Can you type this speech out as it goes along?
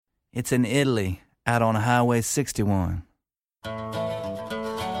It's in Italy, out on Highway 61.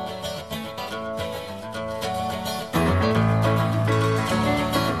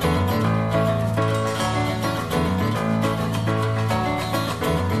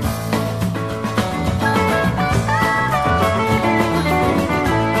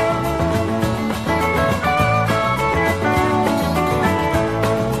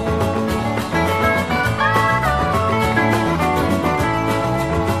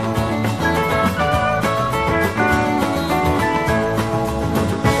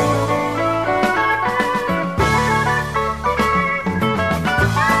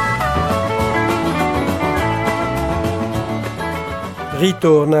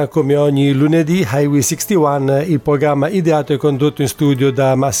 Ritorna come ogni lunedì Highway 61, il programma ideato e condotto in studio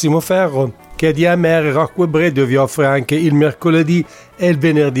da Massimo Ferro, che a DMR Rock Web Radio vi offre anche il mercoledì e il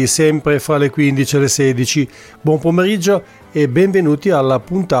venerdì, sempre fra le 15 e le 16. Buon pomeriggio e benvenuti alla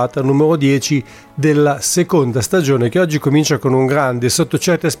puntata numero 10 della seconda stagione, che oggi comincia con un grande, sotto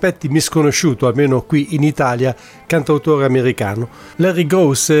certi aspetti misconosciuto, almeno qui in Italia, cantautore americano. Larry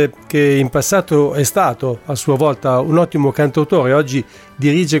Gross, che in passato è stato a sua volta un ottimo cantautore, oggi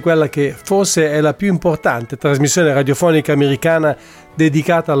dirige quella che forse è la più importante trasmissione radiofonica americana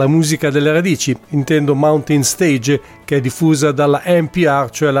dedicata alla musica delle radici, intendo Mountain Stage, che è diffusa dalla NPR,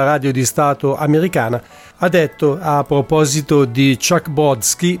 cioè la radio di Stato americana. Ha detto, a proposito di Chuck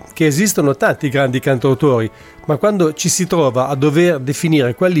Brodsky, che esistono tanti grandi cantautori, ma quando ci si trova a dover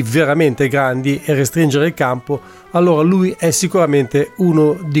definire quelli veramente grandi e restringere il campo, allora lui è sicuramente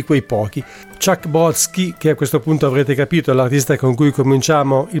uno di quei pochi. Chuck Brodsky, che a questo punto avrete capito è l'artista con cui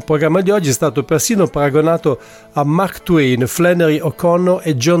cominciamo il programma di oggi, è stato persino paragonato a Mark Twain, Flannery O'Connor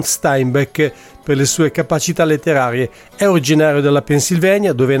e John Steinbeck per le sue capacità letterarie. È originario della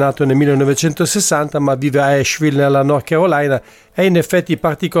Pennsylvania, dove è nato nel 1960, ma vive a Asheville nella North Carolina. È in effetti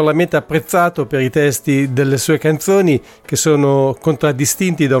particolarmente apprezzato per i testi delle sue canzoni, che sono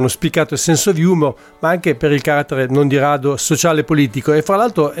contraddistinti da uno spiccato senso di humor, ma anche per il carattere non di rado sociale e politico, e fra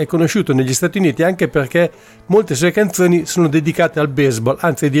l'altro è conosciuto negli Stati Uniti anche perché molte sue canzoni sono dedicate al baseball,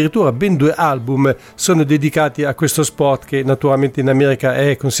 anzi addirittura ben 2 album sono dedicati a questo sport, che naturalmente in America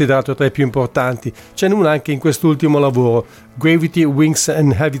è considerato tra i più importanti. Ce n'è una anche in quest'ultimo lavoro, Gravity, Wings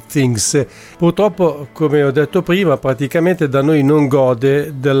and Heavy Things. Purtroppo, come ho detto prima, praticamente da noi non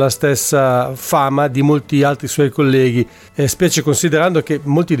gode della stessa fama di molti altri suoi colleghi, specie considerando che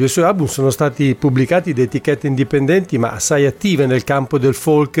molti dei suoi album sono stati pubblicati da etichette indipendenti ma assai attive nel campo del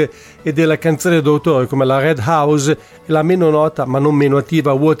folk e della canzone d'autore, come la Red House e la meno nota ma non meno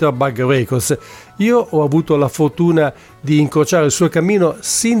attiva Waterbug Records. Io ho avuto la fortuna di incrociare il suo cammino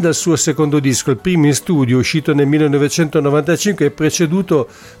sin dal suo secondo disco, il primo in studio, uscito nel 1995 e preceduto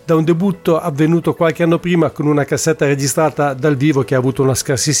da un debutto avvenuto qualche anno prima con una cassetta registrata dal vivo che ha avuto una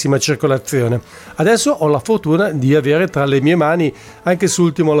scarsissima circolazione. Adesso ho la fortuna di avere tra le mie mani anche il suo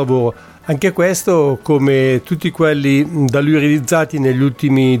ultimo lavoro. Anche questo, come tutti quelli da lui realizzati negli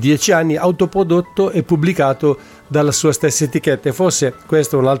ultimi 10 anni, autoprodotto e pubblicato dalla sua stessa etichetta, e forse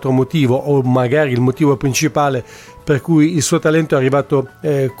questo è un altro motivo, o magari il motivo principale per cui il suo talento è arrivato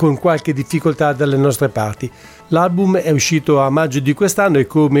con qualche difficoltà dalle nostre parti. L'album è uscito a maggio di quest'anno e,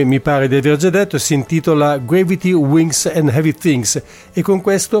 come mi pare di aver già detto, si intitola Gravity, Wings and Heavy Things, e con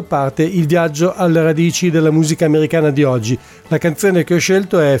questo parte il viaggio alle radici della musica americana di oggi. La canzone che ho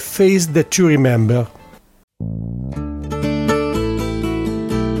scelto è Face That You Remember.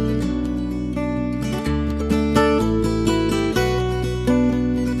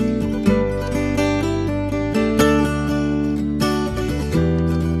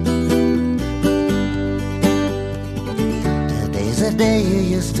 Day you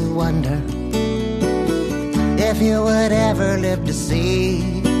used to wonder if you would ever live to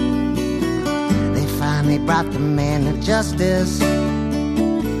see they finally brought the man of justice.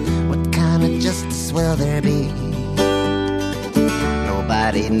 What kind of justice will there be?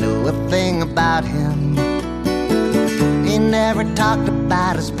 Nobody knew a thing about him. He never talked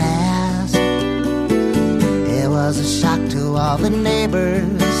about his past. It was a shock to all the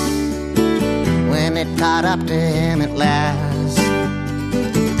neighbors when it caught up to him at last.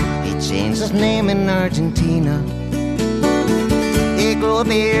 Changed his name in Argentina. He grew a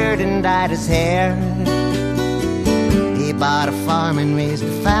beard and dyed his hair. He bought a farm and raised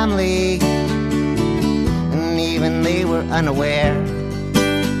a family, and even they were unaware.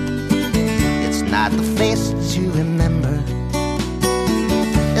 It's not the face that you remember,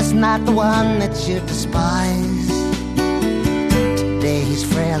 it's not the one that you despise. Today he's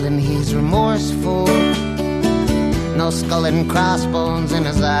frail and he's remorseful, no skull and crossbones in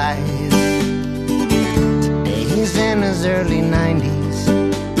his eyes. Today he's in his early 90s,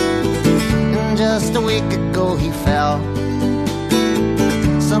 just a week ago he fell.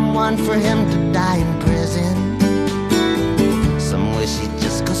 Someone for him to die in prison. Some wish he'd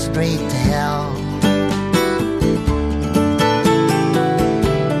just go straight to hell.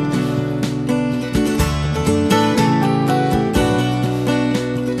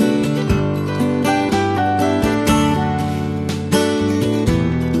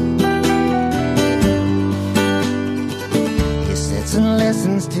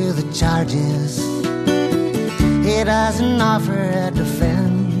 Listens to the charges. He doesn't offer a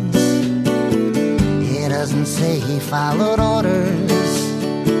defense. He doesn't say he followed orders.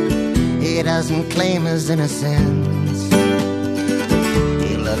 He doesn't claim his innocence.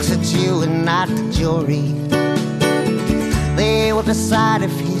 He looks at you and not the jury. They will decide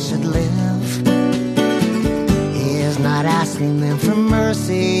if he should live. He is not asking them for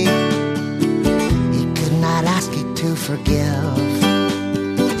mercy. He could not ask you to forgive.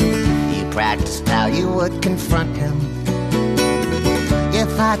 Practiced how you would confront him. You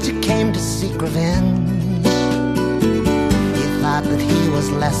thought you came to seek revenge. You thought that he was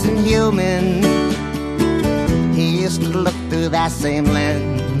less than human. He used to look through that same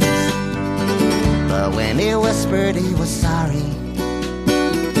lens. But when he whispered he was sorry,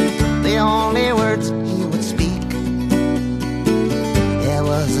 the only words he would speak, it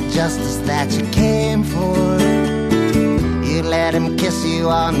was the justice that you came for. You let him kiss you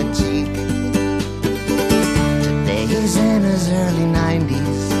on the cheek. Today he's in his early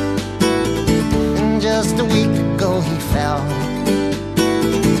 90s, and just a week ago he fell.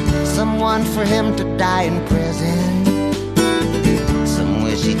 Someone for him to die in prison. Some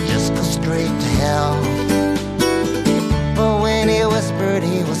wish he'd just go straight to hell. But when he whispered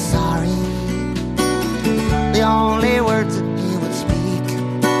he was sorry, the only words that he would speak,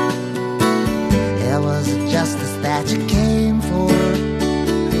 it was the justice that you came for.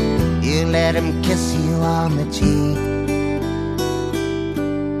 You let him kiss you on the cheek.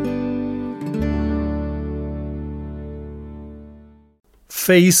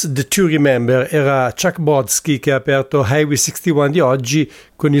 Face the To Remember era Chuck Brodsky, che ha aperto Highway 61 di oggi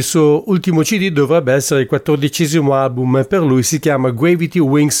con il suo ultimo CD. Dovrebbe essere il 14° album, per lui si chiama Gravity,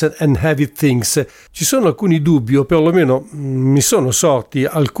 Wings and Heavy Things. Ci sono alcuni dubbi, o perlomeno mi sono sorti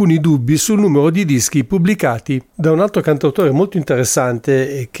alcuni dubbi sul numero di dischi pubblicati da un altro cantautore molto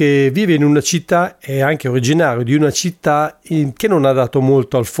interessante che vive in una città, è anche originario di una città che non ha dato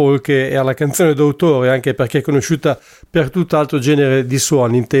molto al folk e alla canzone d'autore, anche perché è conosciuta per tutt'altro genere di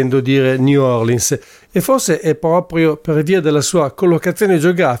suoni, intendo dire New Orleans, e forse è proprio per via della sua collocazione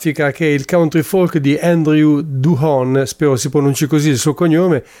geografica che il country folk di Andrew Duhon, spero si pronunci così il suo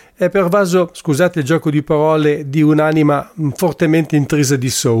cognome, è pervaso, scusate il gioco di parole, di un'anima fortemente intrisa di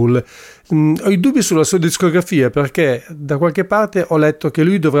soul. Ho i dubbi sulla sua discografia, perché da qualche parte ho letto che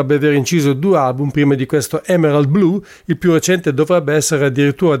lui dovrebbe aver inciso 2 album prima di questo Emerald Blue, il più recente dovrebbe essere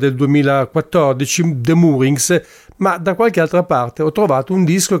addirittura del 2014, The Moorings, ma da qualche altra parte ho trovato un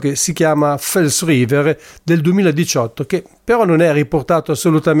disco che si chiama Falls River del 2018, che però non è riportato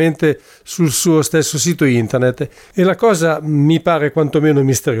assolutamente sul suo stesso sito internet, e la cosa mi pare quantomeno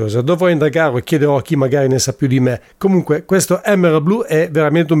misteriosa. Dovrò indagare e chiederò a chi magari ne sa più di me. Comunque questo Emerald Blue è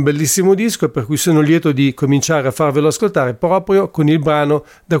veramente un bellissimo disco, per cui sono lieto di cominciare a farvelo ascoltare proprio con il brano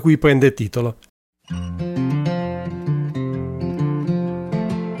da cui prende titolo.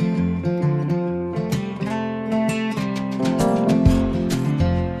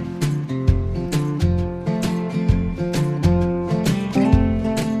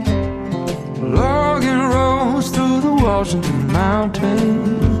 Washington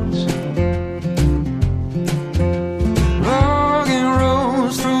mountains, logging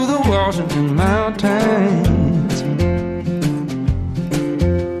roads through the Washington mountains,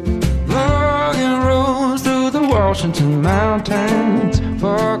 logging roads through the Washington mountains,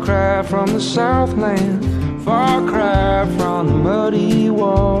 far cry from the Southland, far cry from the muddy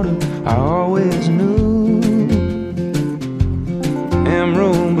water I always knew.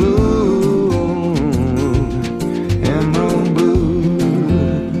 Emerald blue,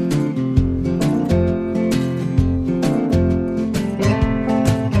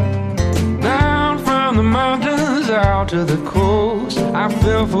 out to the coast, I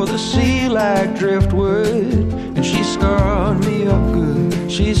fell for the sea like driftwood, and she scarred me up good,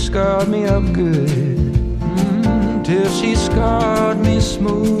 she scarred me up good, till she scarred me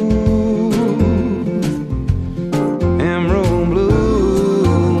smooth. Emerald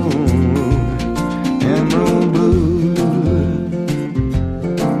blue, emerald blue.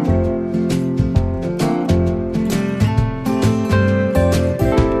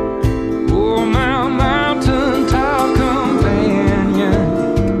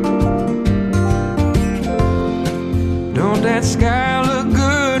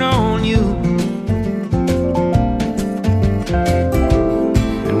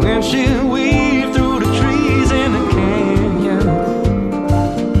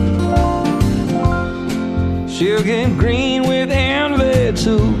 she'll get green with envy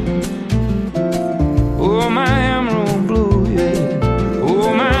too. Oh, my emerald blue, yeah.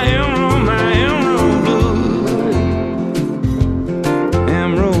 Oh, my emerald blue.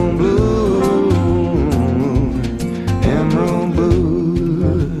 Emerald blue, emerald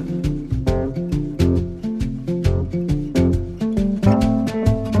blue.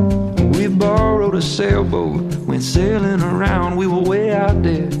 We borrowed a sailboat, went sailing around. We were way out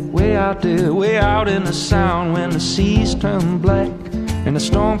there, way out there, way out in the sound when the seas turned black and the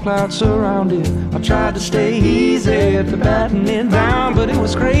storm clouds surrounded. I tried to stay easy at the batten it down, but it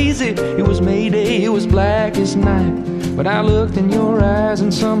was crazy. It was Mayday, it was black as night. But I looked in your eyes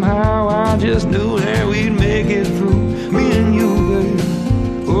and somehow I just knew that we'd make it through, me and you, baby.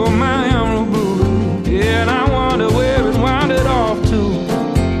 Oh, my emerald blue, yeah, and I wonder where it wandered off to.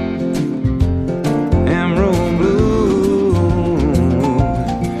 Emerald blue,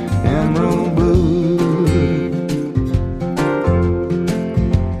 emerald blue.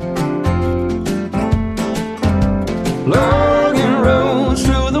 Logging roads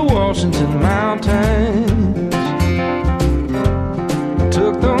through the Washington Mountains.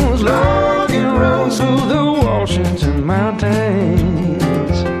 Took those logging roads through the Washington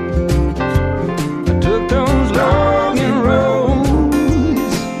Mountains. I took those logging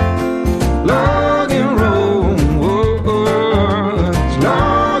roads, logging roads,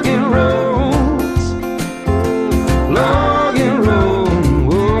 logging roads, logging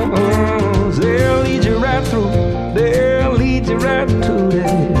roads. They'll lead you right through. They'll lead you right to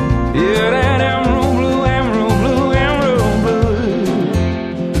that. Yeah, that emerald blue, emerald blue, emerald blue.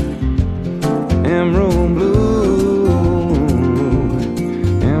 Emerald blue,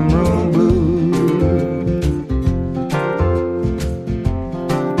 emerald blue.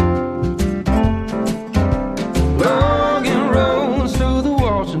 Logging roads through the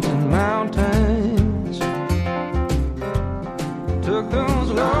Washington Mountains. Took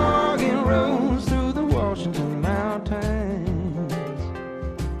those logging roads through the Washington Mountains.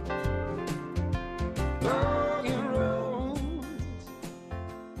 Logging roads,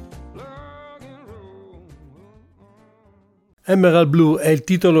 logging roads. Emerald Blue è il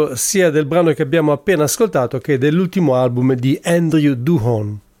titolo sia del brano che abbiamo appena ascoltato che dell'ultimo album di Andrew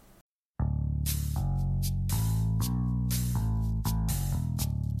Duhon.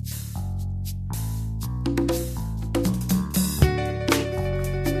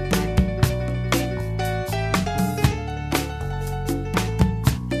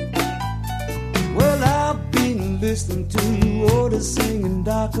 Well, I've been listening to you all the singing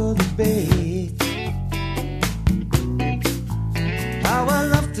dock of the bay. How I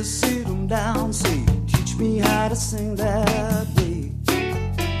love to sit 'em down, say, teach me how to sing that way.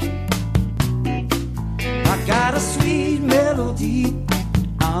 I got a sweet melody,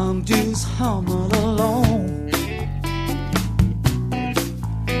 I'm just humming along.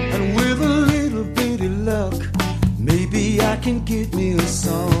 And with a little bit of luck, maybe I can get me a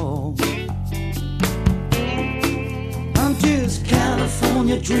song. I'm just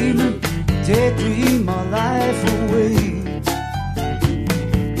California dreaming, daydream my life away.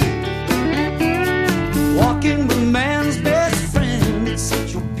 Walking with man's best friend, it's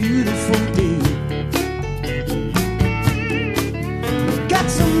such a beautiful day. Got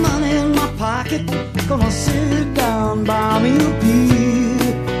some money in my pocket, gonna sit down, buy me a beer.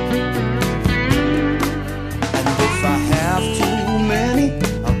 And if I have too many,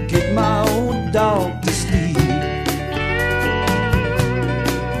 I'll get my old dog to sleep.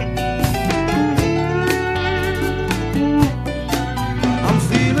 I'm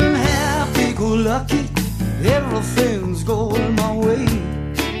feeling happy, go lucky, everything's going my way.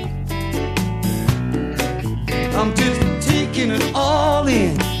 I'm just taking it all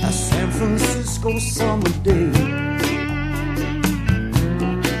in, a San Francisco summer day.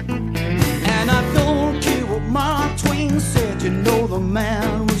 And I don't care what my twin said, you know the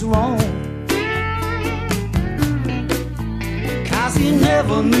man was wrong. 'Cause he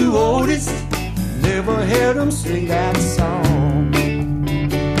never knew Otis, never heard him sing that song.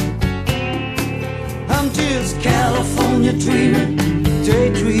 I'm just California dreaming,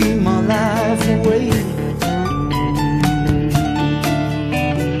 daydream my life away.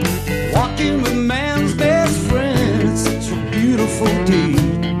 Walking with man's best friend, it's such a beautiful day.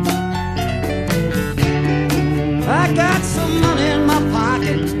 I got some money in my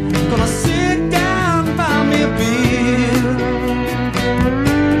pocket, gonna sit down, buy me a beer.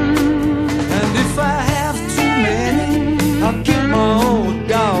 And if I have too many, I'll get my old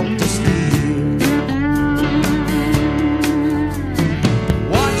dog to sleep.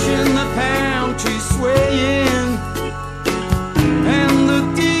 Watching the palm trees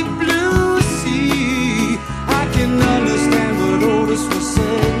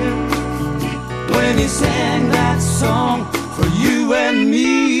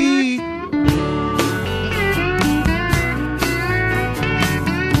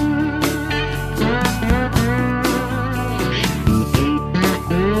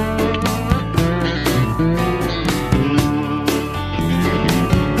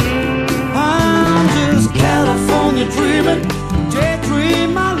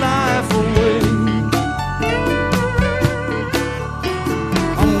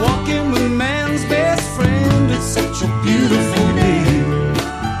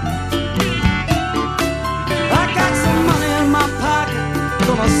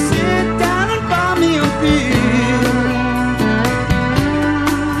sit down and buy me a beer.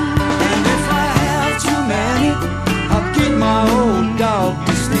 And if I have too many, I'll get my old dog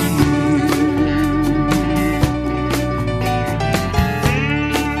to steal.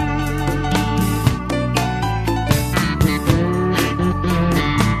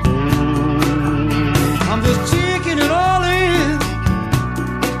 I'm just taking it all in.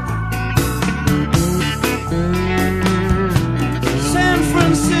 San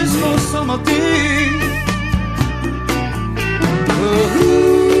Francisco summer day.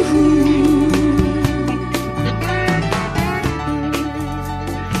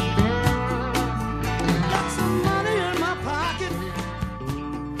 Got some money in my pocket.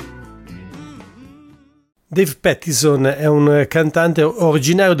 Dave Pattison è un cantante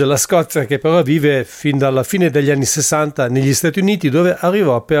originario della Scozia che però vive fin dalla fine degli anni 60 negli Stati Uniti, dove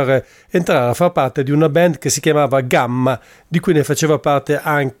arrivò per entrare a far parte di una band che si chiamava Gamma, di cui ne faceva parte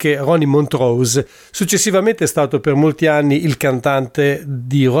anche Ronnie Montrose. Successivamente è stato per molti anni il cantante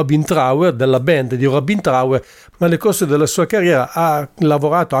di Robin Trower, della band di Robin Trower, ma nel corso della sua carriera ha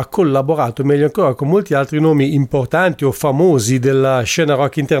collaborato meglio ancora con molti altri nomi importanti o famosi della scena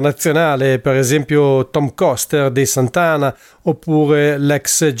rock internazionale, per esempio Tom Coster dei Santana, oppure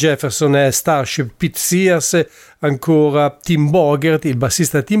l'ex Jefferson e Starship Pete Sears, ancora Tim Bogert, il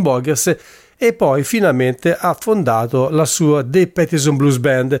bassista Tim Bogert, e poi finalmente ha fondato la sua Dave Pattison Blues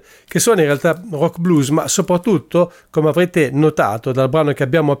Band, che suona in realtà rock blues, ma soprattutto, come avrete notato dal brano che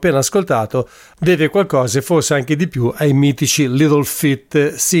abbiamo appena ascoltato, deve qualcosa e forse anche di più ai mitici Little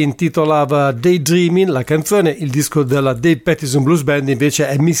Feat. Si intitolava Daydreaming la canzone, il disco della Dave Pattison Blues Band invece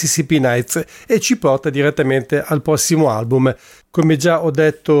è Mississippi Nights e ci porta direttamente al prossimo album. Come già ho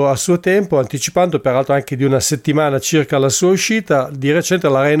detto a suo tempo, anticipando peraltro anche di una settimana circa la sua uscita, di recente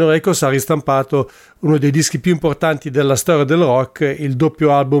la Rhino Records ha ristampato uno dei dischi più importanti della storia del rock, il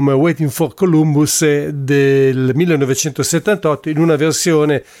doppio album Waiting for Columbus del 1978, in una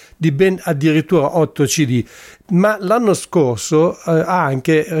versione di ben addirittura 8 CD. Ma l'anno scorso ha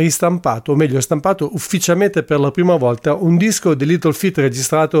anche ristampato, o meglio stampato ufficialmente per la prima volta, un disco di Little Feat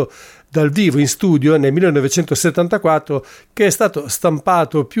registrato dal vivo in studio nel 1974, che è stato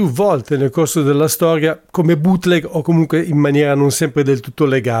stampato più volte nel corso della storia come bootleg o comunque in maniera non sempre del tutto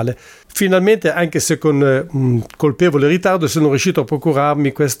legale. Finalmente, anche se con un colpevole ritardo, sono riuscito a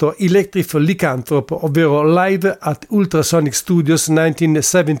procurarmi questo Electric Lycanthrope, ovvero Live at Ultrasonic Studios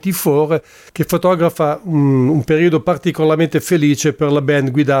 1974, che fotografa un periodo particolarmente felice per la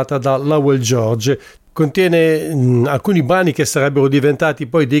band guidata da Lowell George. Contiene alcuni brani che sarebbero diventati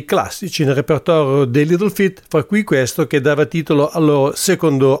poi dei classici nel repertorio dei Little Feat, fra cui questo che dava titolo al loro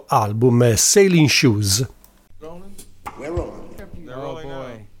secondo album, Sailing Shoes. We're rolling. Oh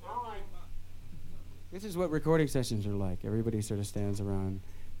boy. This is what recording sessions are like. Everybody sort of stands around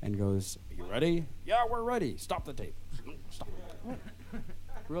and goes, "Are you ready? Yeah, we're ready. Stop the tape. Stop."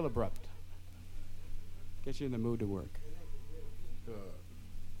 Real abrupt. Gets you in the mood to work.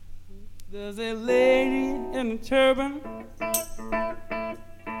 There's a lady in a turban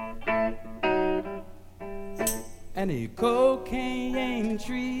and a cocaine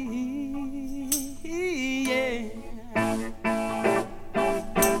tree, yeah.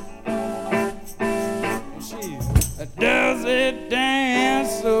 She does it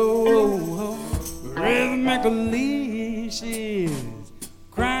dance so rhythmically. She's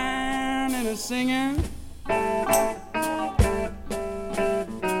crying and singing.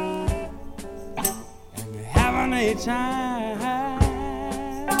 A time,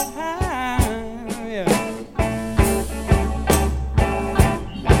 yeah.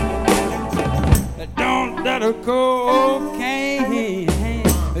 Don't let her cocaine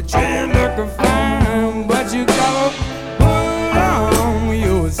treat look fine, but you gotta put on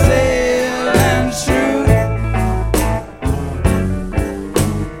your sailing shoes.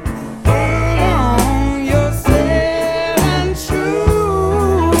 Put on your sailing shoes.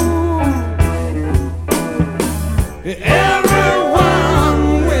 Everyone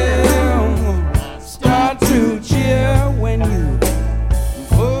will start to cheer when you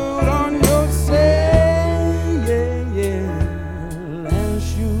put on your sailing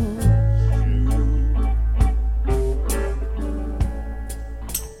shoes.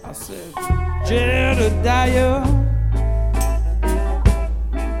 I said, Jedediah,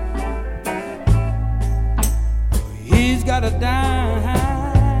 he's got a dime.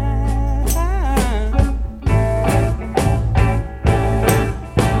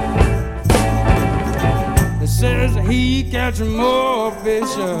 Says he catch more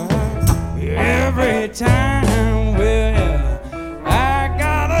fish every time. Well, I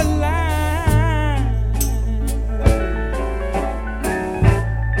got a line.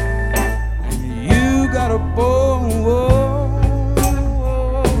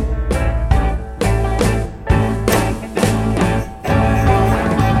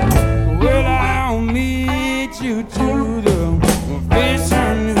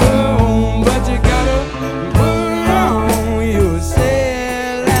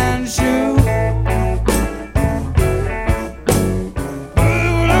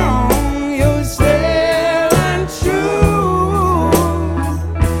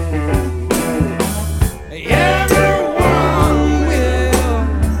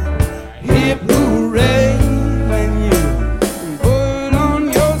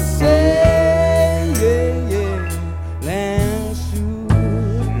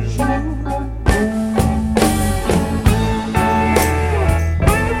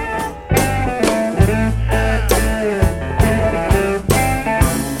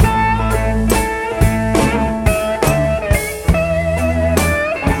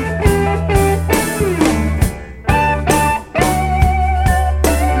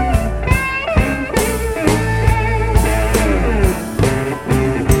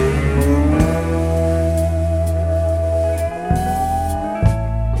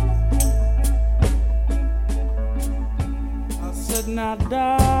 Now,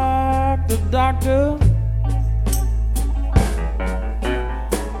 doctor, doctor,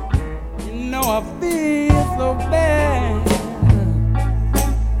 you know I feel so bad.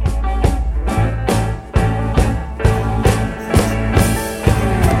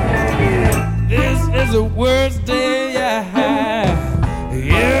 This is the worst day I have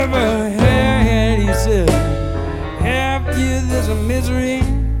ever had, he said. After this misery,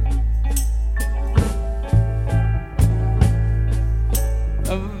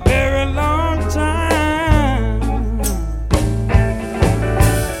 a very long time.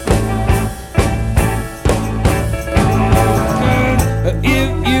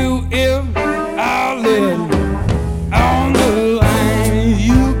 If I'll live on the line,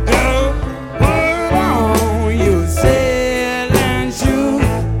 you go put on your sailing shoes.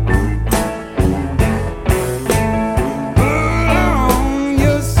 Put on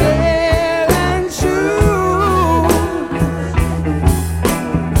your sailing shoes.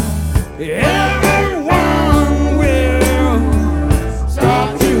 Everyone will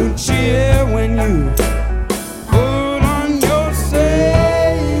start to cheer when you put on your sail.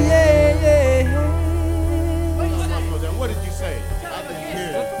 What did you say? I didn't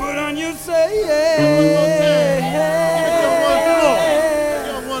hear. Put on your sail.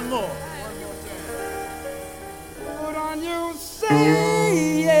 Give him one more. Put on your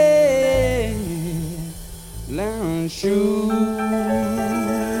sailing shoes.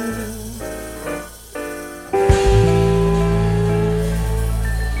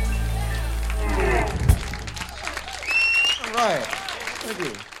 All right. Thank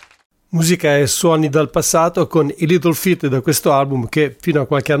you. Musica e suoni dal passato con i Little Feat da questo album che fino a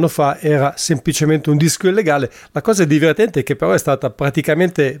qualche anno fa era semplicemente un disco illegale. La cosa divertente è che però è stata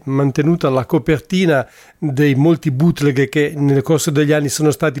praticamente mantenuta la copertina dei molti bootleg che nel corso degli anni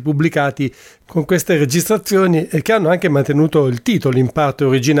sono stati pubblicati con queste registrazioni e che hanno anche mantenuto il titolo in parte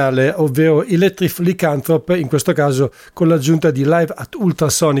originale, ovvero Electric Lycanthrope, in questo caso con l'aggiunta di Live at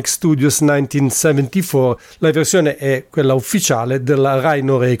Ultrasonic Studios 1974. La versione è quella ufficiale della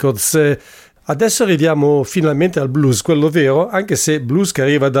Rhino Records. Adesso arriviamo finalmente al blues, quello vero, anche se blues che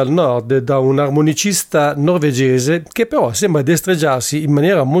arriva dal nord, da un armonicista norvegese che però sembra destreggiarsi in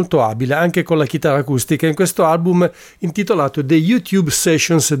maniera molto abile anche con la chitarra acustica in questo album intitolato The YouTube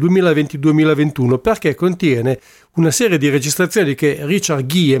Sessions 2020-2021, perché contiene una serie di registrazioni che Richard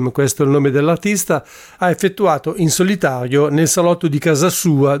Guillem, questo è il nome dell'artista, ha effettuato in solitario nel salotto di casa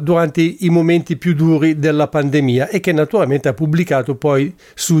sua durante i momenti più duri della pandemia e che naturalmente ha pubblicato poi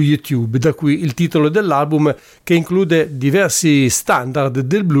su YouTube, da qui il titolo dell'album che include diversi standard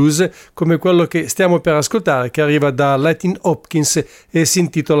del blues come quello che stiamo per ascoltare, che arriva da Latin Hopkins e si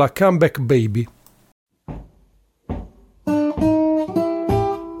intitola Comeback Baby.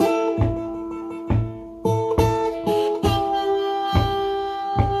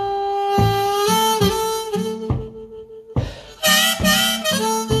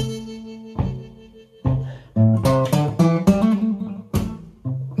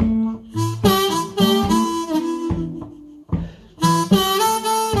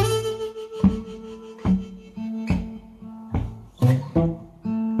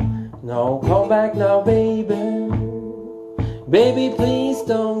 No, come back now, baby. Baby, please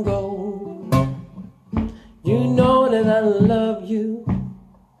don't go. You know that I love you.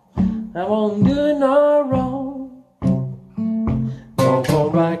 I won't do no wrong. Don't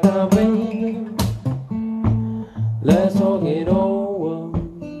come back now, baby. Let's talk it over.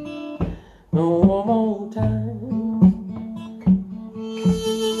 No one more time.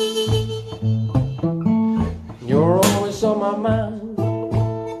 You're always on my mind.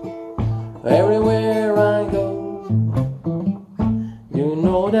 Everywhere I go, you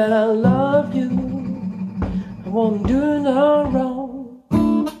know that I love you. I won't do no wrong.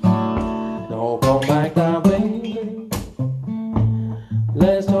 Don't come back now, baby.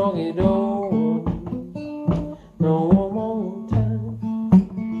 Let's talk it over. No one more time.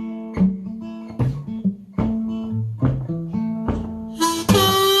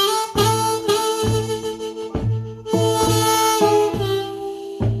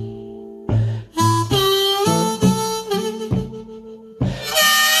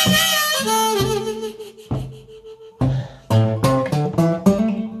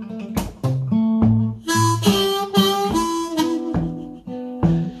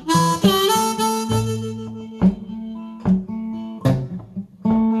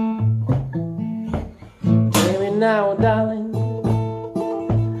 Now, darling,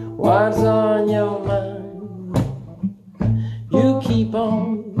 what's on your mind? You keep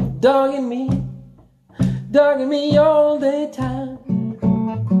on dogging me all the time.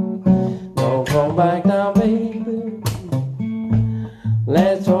 Don't come back now, baby.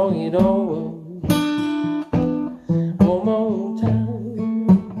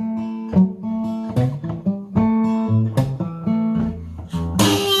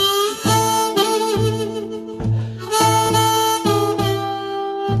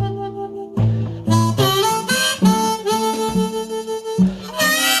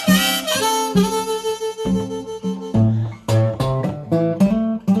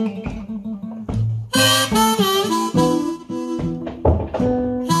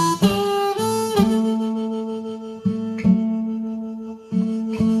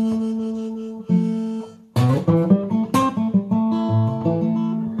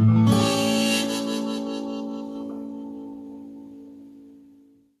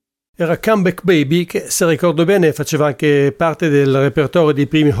 era Comeback Baby, che se ricordo bene faceva anche parte del repertorio dei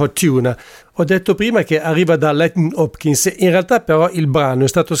primi Hot Tuna. Ho detto prima che arriva da Lightning Hopkins, in realtà però il brano è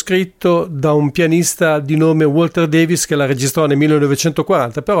stato scritto da un pianista di nome Walter Davis che la registrò nel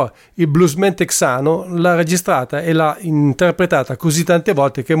 1940, però il bluesman texano l'ha registrata e l'ha interpretata così tante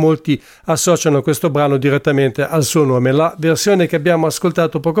volte che molti associano questo brano direttamente al suo nome. La versione che abbiamo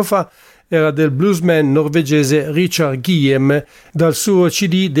ascoltato poco fa era del bluesman norvegese Richard Guillem dal suo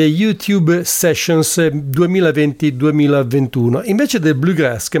CD The YouTube Sessions 2020-2021. Invece del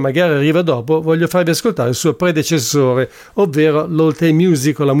bluegrass, che magari arriva dopo, voglio farvi ascoltare il suo predecessore, ovvero l'old time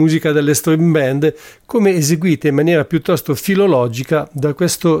music o la musica delle string band, come eseguita in maniera piuttosto filologica da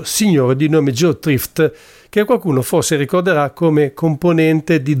questo signore di nome Joe Trift, che qualcuno forse ricorderà come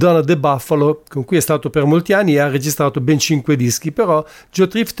componente di Donna the Buffalo, con cui è stato per molti anni e ha registrato ben 5 dischi. Però Joe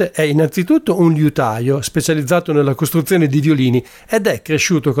Trift è innanzitutto un liutaio specializzato nella costruzione di violini ed è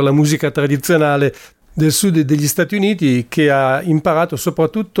cresciuto con la musica tradizionale del sud degli Stati Uniti, che ha imparato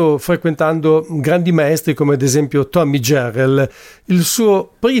soprattutto frequentando grandi maestri come ad esempio Tommy Jarrell. Il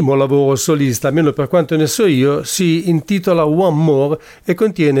suo primo lavoro solista, almeno per quanto ne so io, si intitola One More e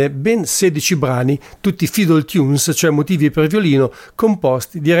contiene ben 16 brani, tutti fiddle tunes, cioè motivi per violino,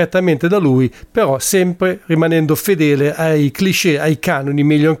 composti direttamente da lui, però sempre rimanendo fedele ai cliché, ai canoni,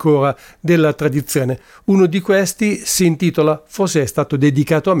 meglio ancora, della tradizione. Uno di questi si intitola, forse è stato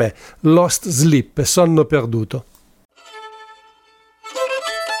dedicato a me, Lost Sleep, sonno perduto.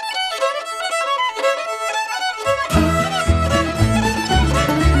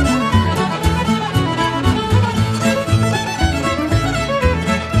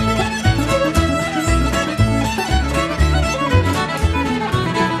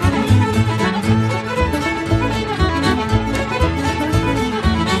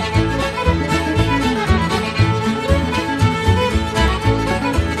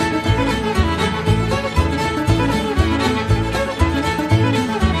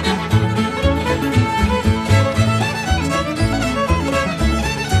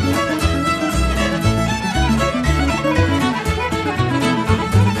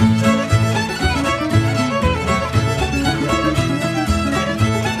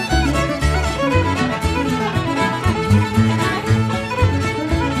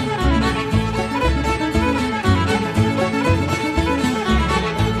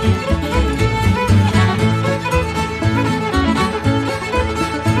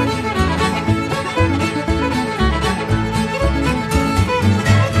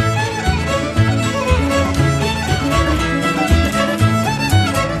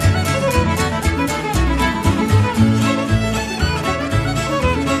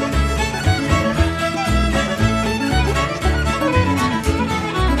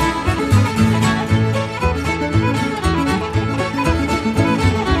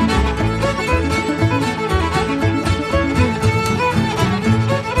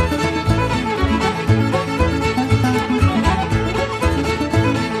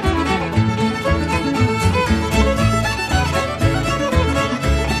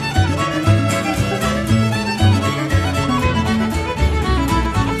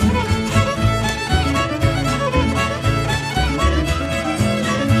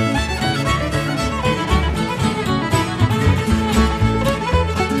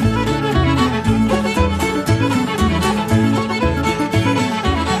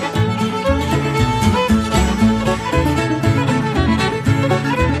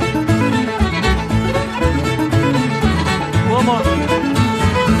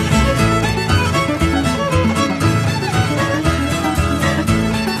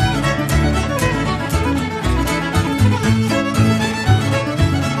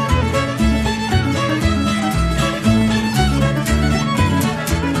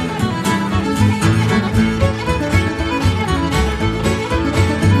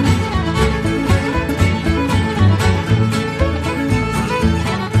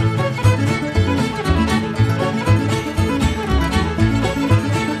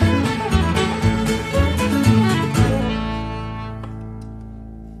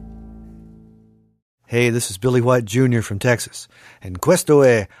 Hey, this is Billy White Jr. from Texas, and questo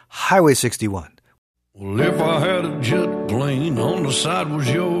è Highway 61. Well, if I had a jet plane, on the side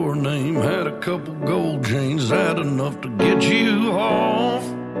was your name, had a couple gold chains, that enough to get you off.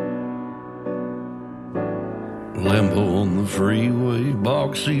 Lambo on the freeway,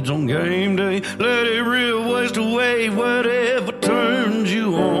 box seats on game day, let it real waste away, whatever turns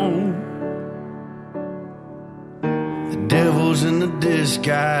you on. The devil's in the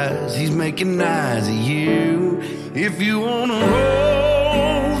disguise, he's making eyes at you. If you wanna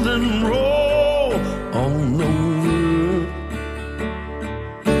roll, then roll on over.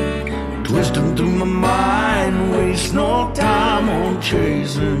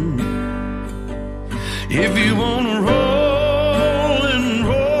 chasing. If you wanna roll and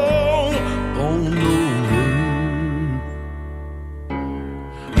roll on over.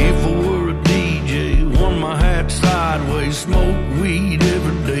 If I were a DJ, wore my hat sideways, smoke weed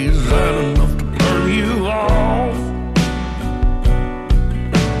every day, is that enough to turn you off?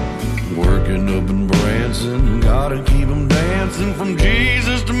 Working up in Branson, gotta keep 'em dancing. From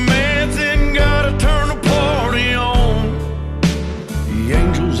Jesus to Manson, gotta turn the party on. The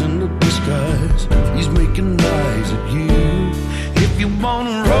angel's in the disguise, he's making eyes at you. If you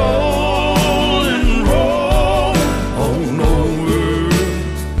wanna roll and roll on over,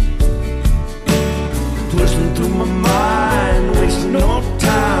 twisting through my mind, wasting no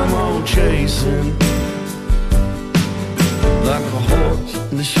time on chasing. Like a horse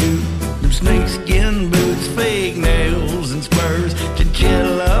in the chute, them snakeskin boots, fake nails and spurs,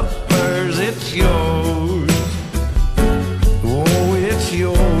 chinchilla furs, it's yours. Oh, it's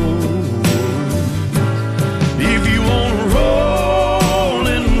yours. If you wanna roll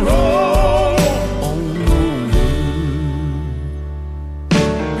and roll on over.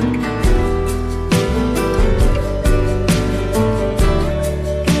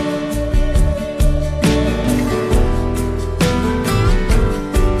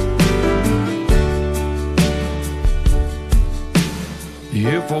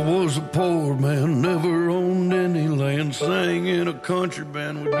 If I was a poor man, never owned any land, sang in a country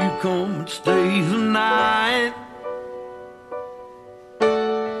band, would you come and stay the night?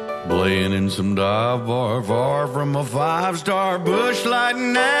 Playing in some dive bar, far from a five-star bush light,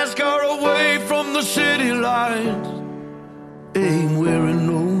 NASCAR away from the city lights. Ain't wearing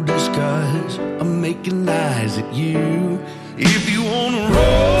no disguise, I'm making eyes at you. If you wanna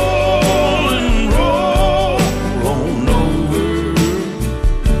roll and roll on over,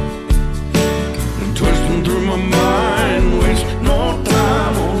 and twisting through my mind, waste no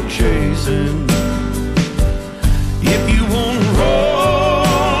time on chasing. If you wanna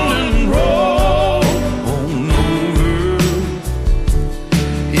roll and roll on over,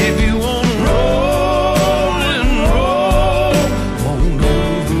 if you wanna roll and roll on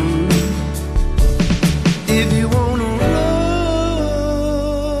over, if you wanna roll over.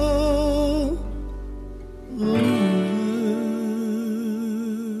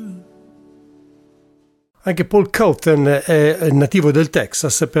 Anche Paul Cawthon è nativo del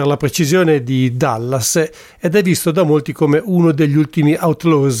Texas, per la precisione di Dallas, ed è visto da molti come uno degli ultimi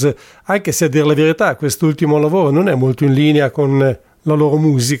Outlaws, anche se a dire la verità quest'ultimo lavoro non è molto in linea con la loro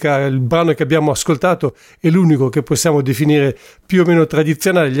musica. Il brano che abbiamo ascoltato è l'unico che possiamo definire più o meno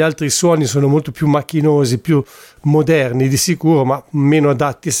tradizionale, gli altri suoni sono molto più macchinosi, più moderni di sicuro, ma meno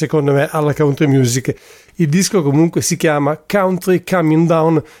adatti secondo me alla country music. Il disco comunque si chiama Country Coming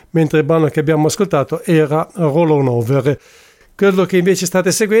Down, mentre il brano che abbiamo ascoltato era Roll On Over. Quello che invece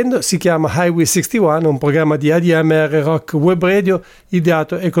state seguendo si chiama Highway 61, un programma di ADMR Rock Web Radio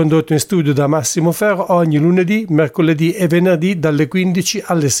ideato e condotto in studio da Massimo Ferro ogni lunedì, mercoledì e venerdì dalle 15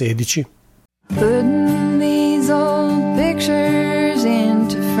 alle 16. Putting these old pictures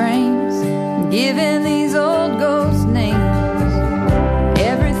into frames, giving these old ghost names.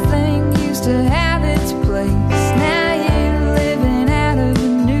 Everything used to have its place. Now you're living out of a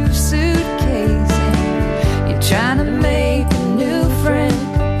new suitcase, and you're trying to make a new friend.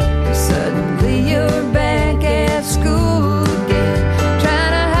 Suddenly you're back at school again,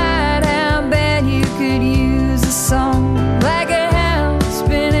 trying to hide how bad you could use a song. Like a house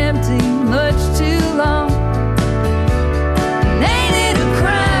been empty much too long. And ain't it a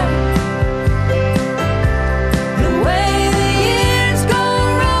crime, the way the years go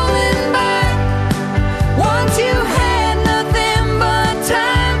rolling by? Once you had nothing but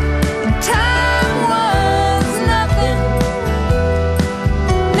time, and time was nothing.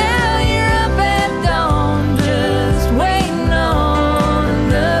 Now you're up at dawn, just waiting on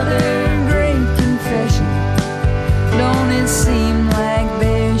another great confession. Don't it seem like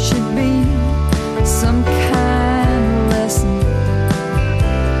there should be some kind of lesson?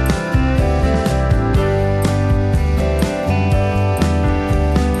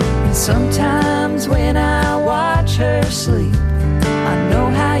 And sometimes when I watch her sleep, I know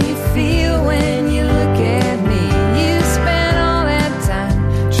how you feel when you look at me. You spent all that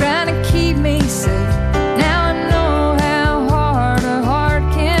time trying to keep me safe. Now I know how hard a heart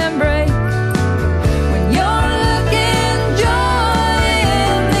can break when you're looking joy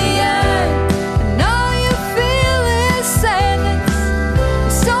in the eye, and all you feel is sadness. You're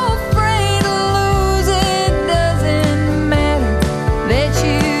so afraid to lose it, doesn't matter that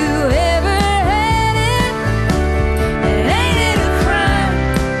you ever had it. And ain't it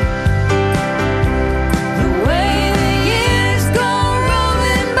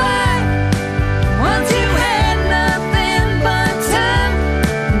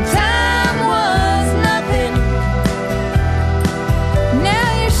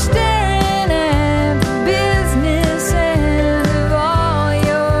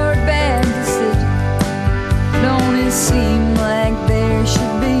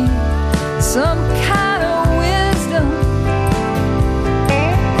some kind of wisdom.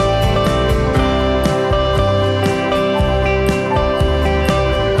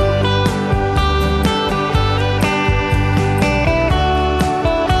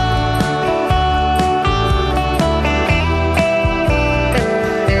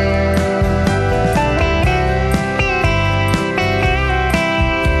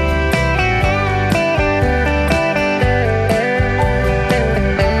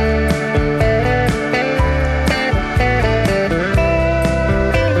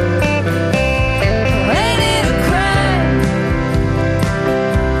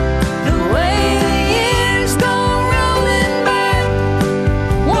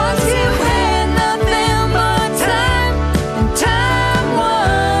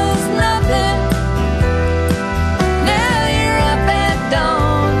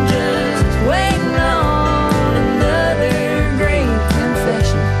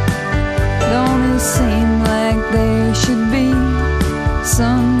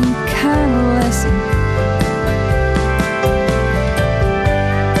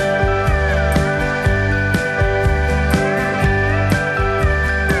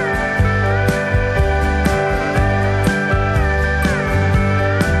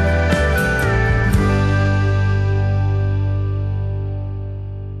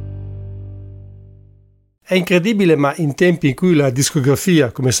 È incredibile, ma in tempi in cui la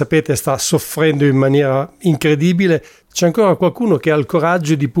discografia, come sapete, sta soffrendo in maniera incredibile, c'è ancora qualcuno che ha il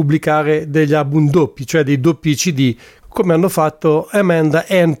coraggio di pubblicare degli album doppi, cioè dei doppi CD, come hanno fatto Amanda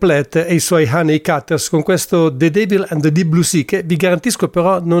Ann Platt e i suoi Honey Cutters con questo The Devil and the Deep Blue Sea, che vi garantisco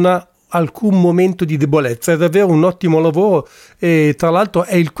però non ha alcun momento di debolezza, è davvero un ottimo lavoro e tra l'altro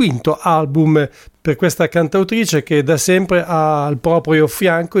è il quinto album per questa cantautrice che da sempre ha al proprio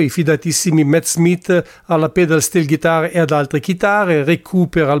fianco i fidatissimi Matt Smith alla pedal steel guitar e ad altre chitarre, Rick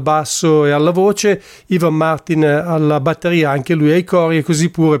Cooper al basso e alla voce, Ivan Martin alla batteria, anche lui ai cori, e così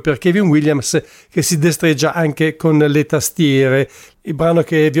pure per Kevin Williams che si destreggia anche con le tastiere. Il brano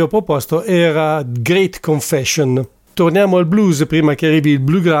che vi ho proposto era Great Confession. Torniamo al blues prima che arrivi il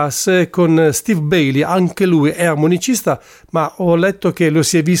bluegrass con Steve Bailey, anche lui è armonicista, ma ho letto che lo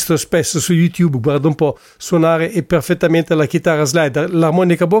si è visto spesso su YouTube, guarda un po', suonare perfettamente la chitarra slide.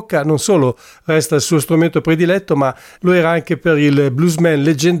 L'armonica a bocca non solo resta il suo strumento prediletto, ma lo era anche per il bluesman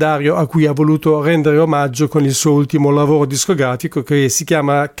leggendario a cui ha voluto rendere omaggio con il suo ultimo lavoro discografico che si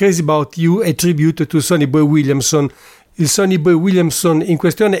chiama Crazy About You, a tribute to Sonny Boy Williamson. Il Sonny Boy Williamson in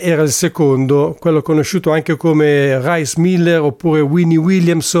questione era il secondo, quello conosciuto anche come Rice Miller oppure Winnie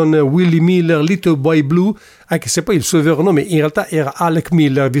Williamson, Willie Miller, Little Boy Blue, anche se poi il suo vero nome in realtà era Alec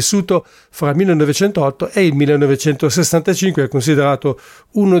Miller, vissuto fra il 1908 e il 1965, è considerato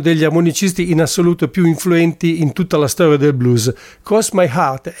uno degli armonicisti in assoluto più influenti in tutta la storia del blues. Cross My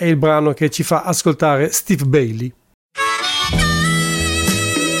Heart è il brano che ci fa ascoltare Steve Bailey.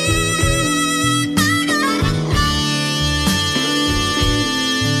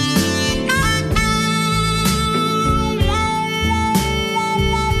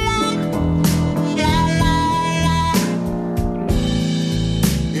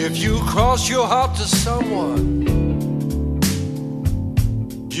 If you cross your heart to someone,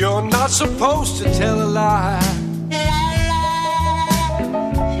 you're not supposed to tell a lie.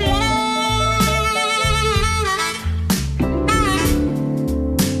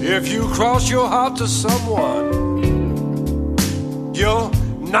 If you cross your heart to someone, you're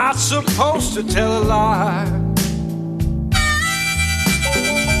not supposed to tell a lie.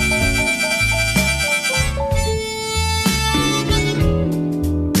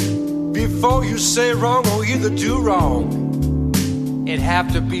 Before you say wrong or either do wrong, it'd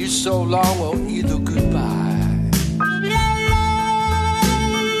have to be so long or either goodbye.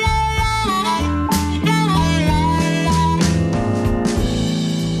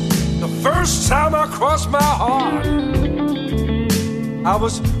 The first time I crossed my heart, I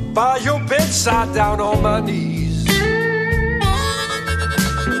was by your bedside down on my knees.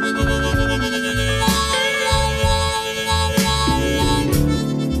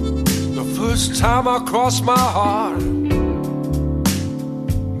 First time I crossed my heart,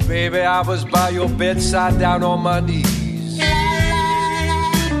 baby, I was by your bedside down on my knees.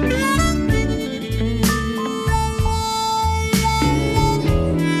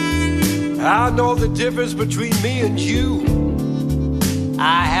 I know the difference between me and you.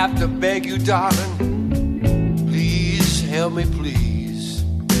 I have to beg you, darling, please help me, please.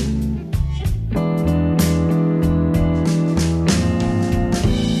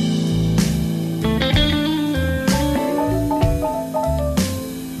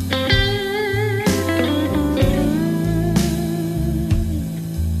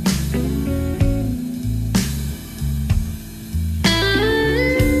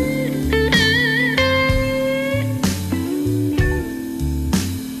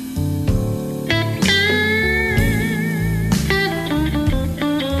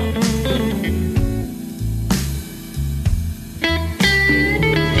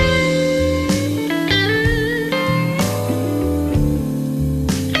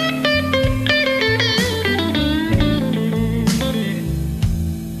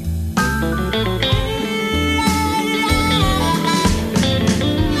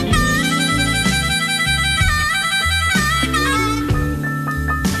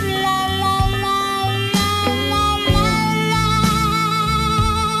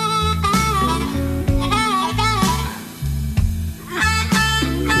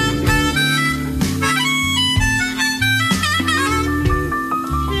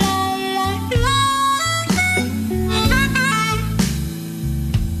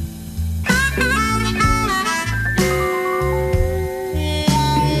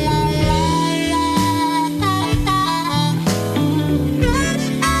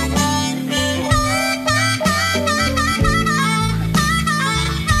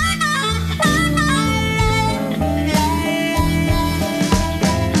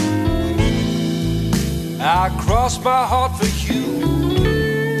 crossed my heart for you,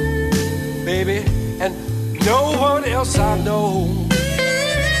 baby, and no one else I know.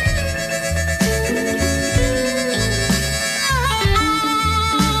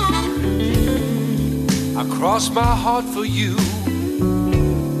 I crossed my heart for you,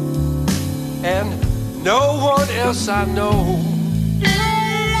 and no one else I know.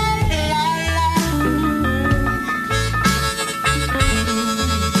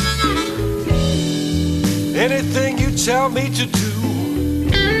 Anything you tell me to do,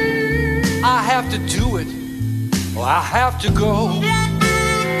 I have to do it, or I have to go.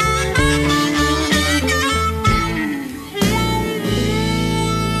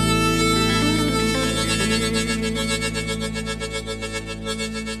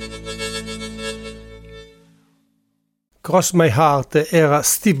 Cross My Heart era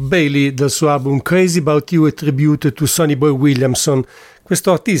Steve Bailey del suo album Crazy About You, a tribute to Sonny Boy Williamson.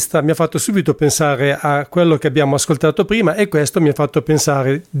 Questo artista mi ha fatto subito pensare a quello che abbiamo ascoltato prima, e questo mi ha fatto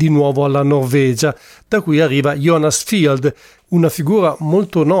pensare di nuovo alla Norvegia, da cui arriva Jonas Field, una figura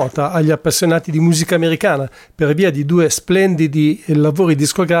molto nota agli appassionati di musica americana per via di due splendidi lavori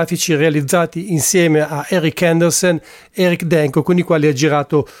discografici realizzati insieme a Eric Andersen e Eric Denko, con i quali ha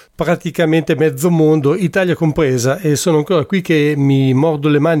girato praticamente mezzo mondo, Italia compresa, e sono ancora qui che mi mordo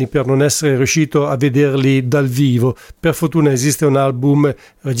le mani per non essere riuscito a vederli dal vivo. Per fortuna esiste un album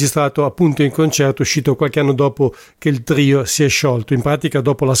registrato appunto in concerto, uscito qualche anno dopo che il trio si è sciolto, in pratica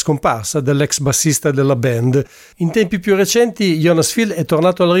dopo la scomparsa dell'ex bassista della band. In tempi più recenti Jonas Field è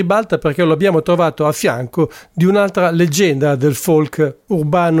tornato alla ribalta perché lo abbiamo trovato a fianco di un'altra leggenda del folk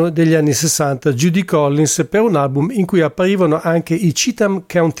urbano degli anni 60, Judy Collins, per un album in cui apparivano anche i Cheatham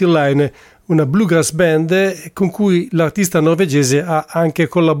County Line, una bluegrass band con cui l'artista norvegese ha anche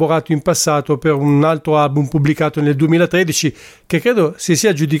collaborato in passato per un altro album pubblicato nel 2013 che credo si sia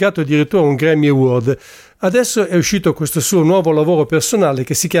aggiudicato addirittura un Grammy Award. Adesso è uscito questo suo nuovo lavoro personale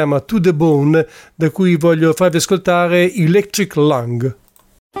che si chiama To The Bone, da cui voglio farvi ascoltare Electric Lung.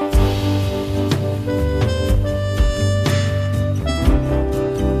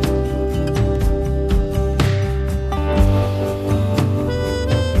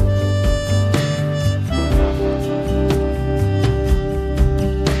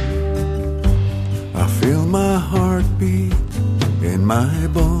 My heartbeat in my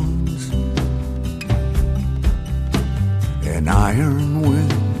bones, an iron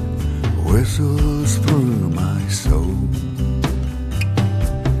wind whistles through my soul.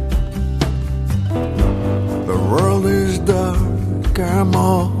 The world is dark, I'm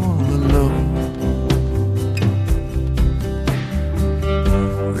all alone.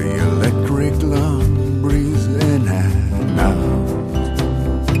 The electric lung breathes in and out.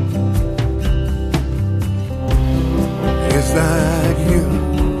 Is that you,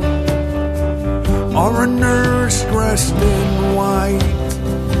 or a nurse dressed in white?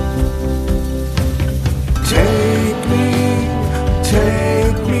 Take me,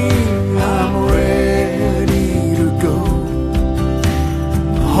 I'm ready to go.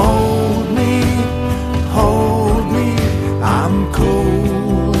 Hold me, I'm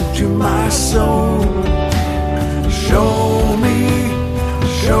cold to my soul. Show me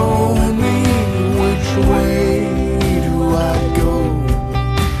which way I go.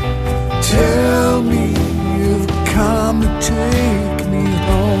 Tell me you've come to take me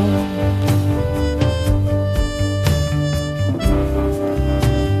home.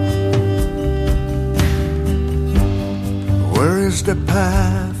 Where is the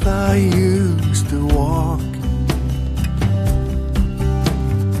path I used to walk?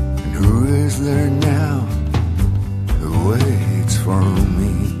 And who is there now who waits for me?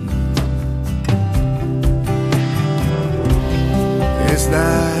 Is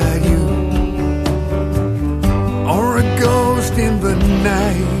that you, or a ghost in the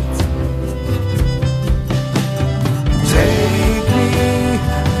night?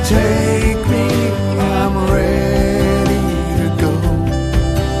 Take me, I'm ready to go.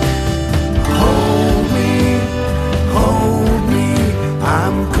 Hold me,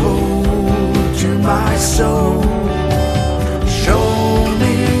 I'm cold to my soul. Show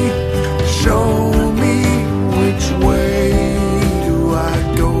me which way I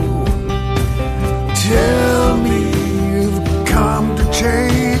go. Tell me you've come to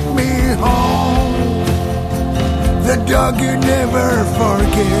take me home. The dog you never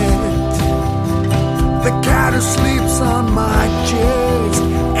forget, the cat who sleeps on my chest,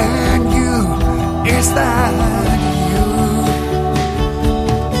 and you, is that you?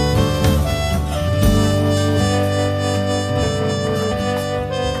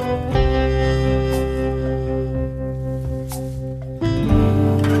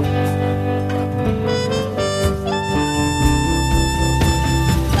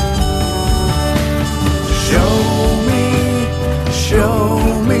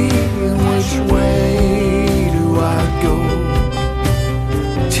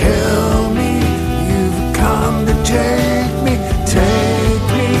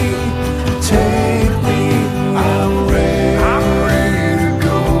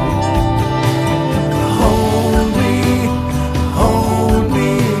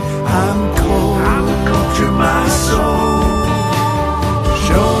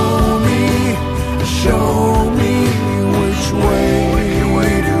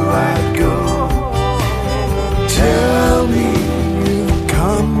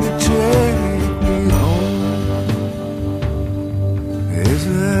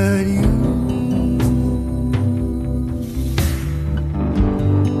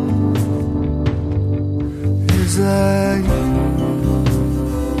 say.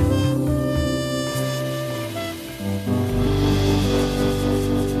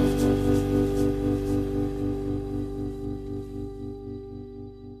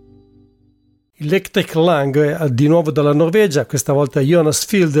 Electric Lung, di nuovo dalla Norvegia, questa volta Jonas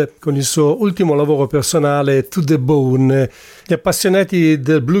Field con il suo ultimo lavoro personale To The Bone. Gli appassionati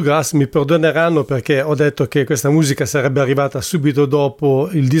del bluegrass mi perdoneranno perché ho detto che questa musica sarebbe arrivata subito dopo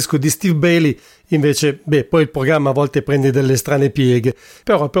il disco di Steve Bailey, invece poi il programma a volte prende delle strane pieghe,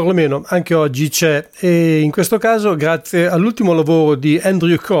 però perlomeno anche oggi c'è, e in questo caso grazie all'ultimo lavoro di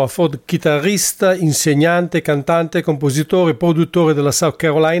Andrew Crawford, chitarrista, insegnante, cantante, compositore, produttore della South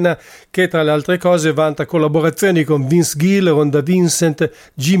Carolina, che tra le altre cose vanta collaborazioni con Vince Gill, Rhonda Vincent,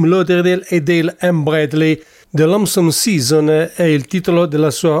 Jim Lauderdale e Dale M. Bradley. The Lonesome Season è il titolo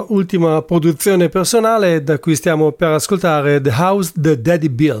della sua ultima produzione personale, da cui stiamo per ascoltare The House That Daddy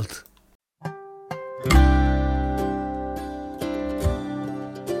Built.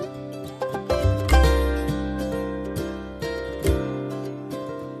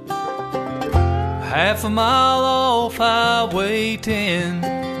 Half a mile off Highway 10,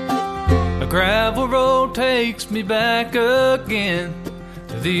 a gravel road takes me back again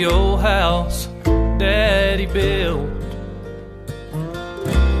to the old house Daddy built.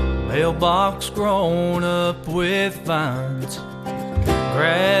 Mailbox grown up with vines,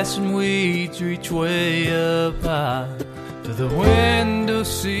 grass and weeds reach way up high to the window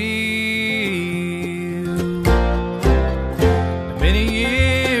sill. Many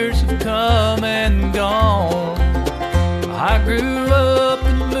years have come and gone. I grew up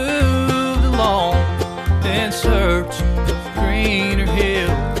and moved along in search of greener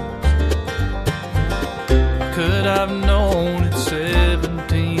hills. Could I've known at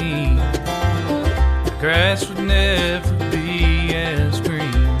 17 the grass would never be as green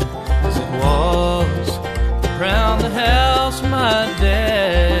as it was around the house my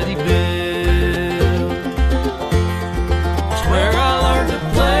daddy built. It's where I learned to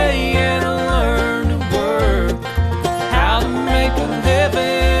play and I learned to work, how to make a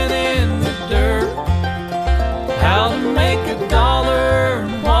living in the dirt, how to make a dollar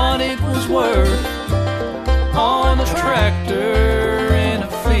and what it was worth on a tractor in a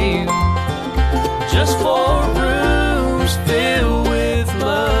field, just for rooms filled with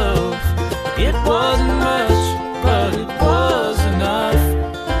love. It wasn't much, but it was enough.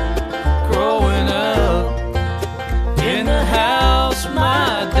 Growing up in the house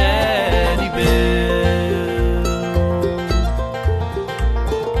my daddy built.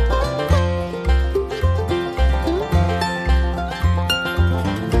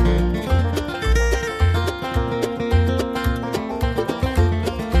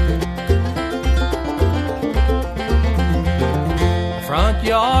 Front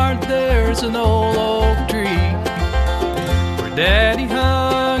yard there's an old oak tree where Daddy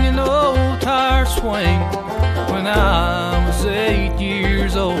hung an old tire swing when I was 8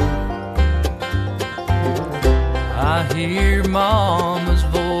 years old. I hear Mama's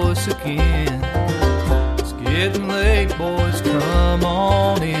voice again. It's getting late, boys, come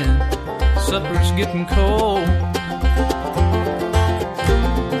on in. Supper's getting cold.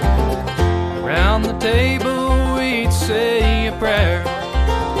 Around the table we'd say a prayer,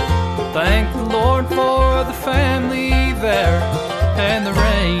 thank the Lord for the family there, and the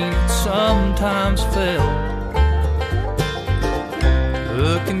rain that sometimes fell.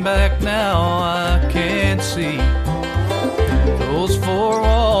 Looking back now I can't see those four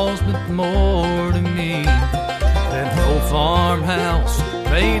walls meant more to me than an old farmhouse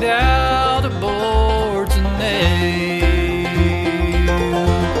made out of boards and nails.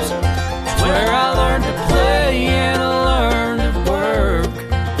 It's where I learned to play and I learned to work,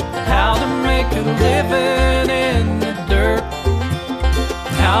 how to make a living in the dirt,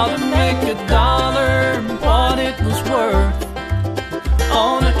 how to make a dollar and what it was worth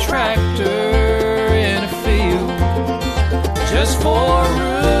on a tractor in a field, just for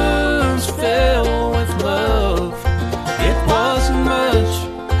rooms filled with love. It wasn't much,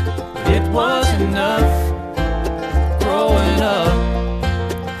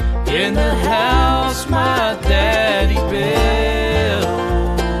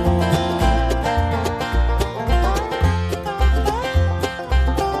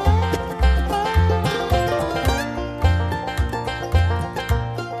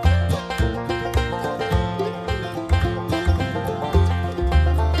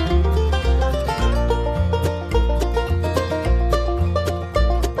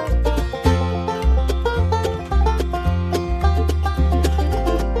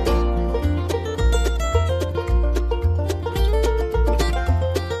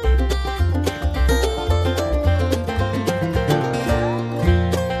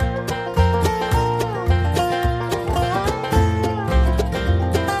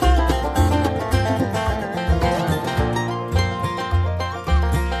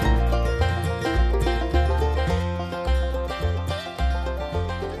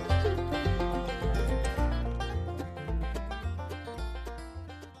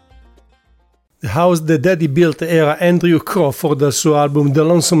 House the Daddy Built era Andrew Crawford dal suo album The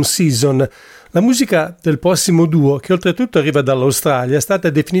Lonesome Season. La musica del prossimo duo, che oltretutto arriva dall'Australia, è stata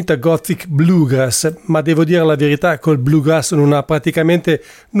definita Gothic Bluegrass, ma devo dire la verità, col bluegrass non ha praticamente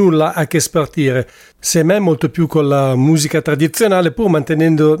nulla a che spartire. Semmai molto più con la musica tradizionale, pur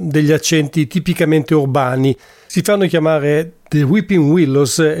mantenendo degli accenti tipicamente urbani. Si fanno chiamare The Weeping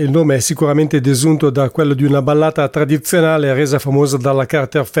Willows, il nome è sicuramente desunto da quello di una ballata tradizionale resa famosa dalla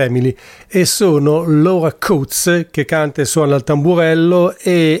Carter Family, e sono Laura Coates, che canta e suona il tamburello,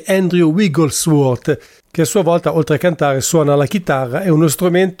 e Andrew Wigglesworth, che a sua volta, oltre a cantare, suona la chitarra. È uno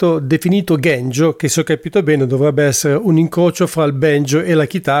strumento definito banjo, che, se ho capito bene, dovrebbe essere un incrocio fra il banjo e la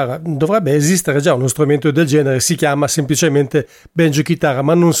chitarra. Dovrebbe esistere già uno strumento del genere, si chiama semplicemente banjo chitarra,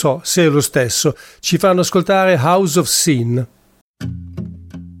 ma non so se è lo stesso. Ci fanno ascoltare House of Sin.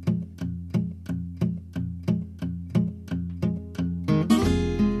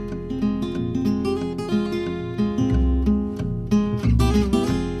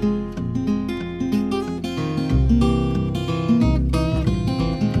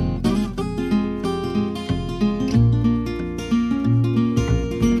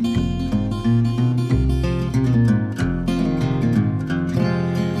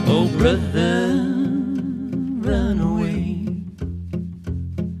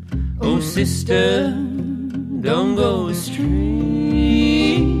 Sister, don't go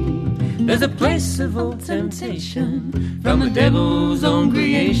astray. There's a place of all temptation from the devil's own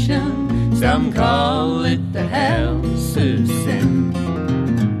creation. Some call it the house of sin.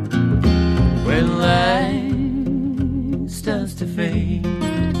 When light starts to fade,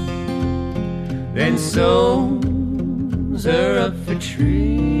 then souls are up for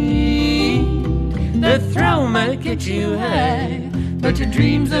trade. The throne might get you high, but your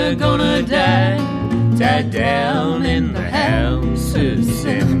dreams are gonna die, tied down in the house of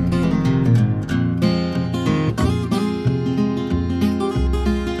sin.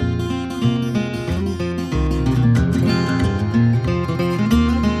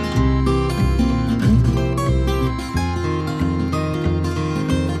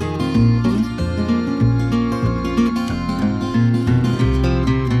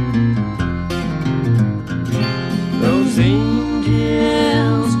 Those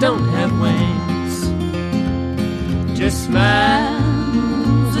angels don't have wings, just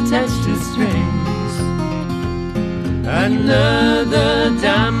smiles attached to strings. Another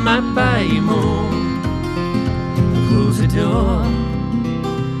dime might buy you more. Close the door,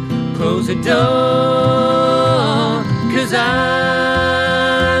 close the door, 'cause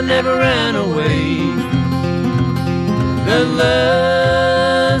I never ran away. The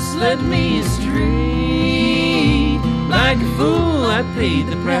lust led me astray. Like a fool I paid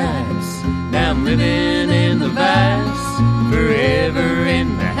the price. Now I'm living in the vice, forever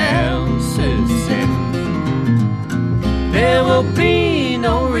in the house of sin. There will be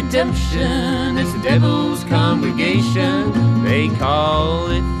no redemption, it's the devil's congregation. They call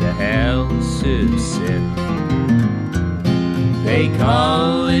it the house of sin. They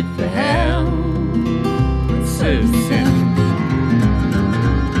call it the house of sin.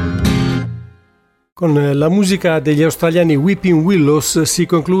 Con la musica degli australiani Weeping Willows si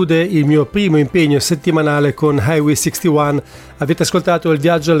conclude il mio primo impegno settimanale con Highway 61. Avete ascoltato Il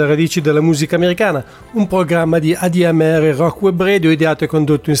viaggio alle radici della musica americana, un programma di ADMR Rock Web Radio ideato e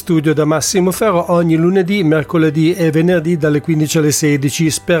condotto in studio da Massimo Ferro ogni lunedì, mercoledì e venerdì dalle 15 alle 16.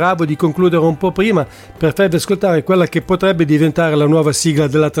 Speravo di concludere un po' prima per farvi ascoltare quella che potrebbe diventare la nuova sigla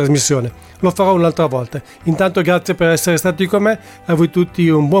della trasmissione. Lo farò un'altra volta. Intanto grazie per essere stati con me, a voi tutti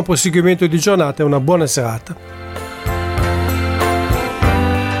un buon proseguimento di giornata e una buona serata.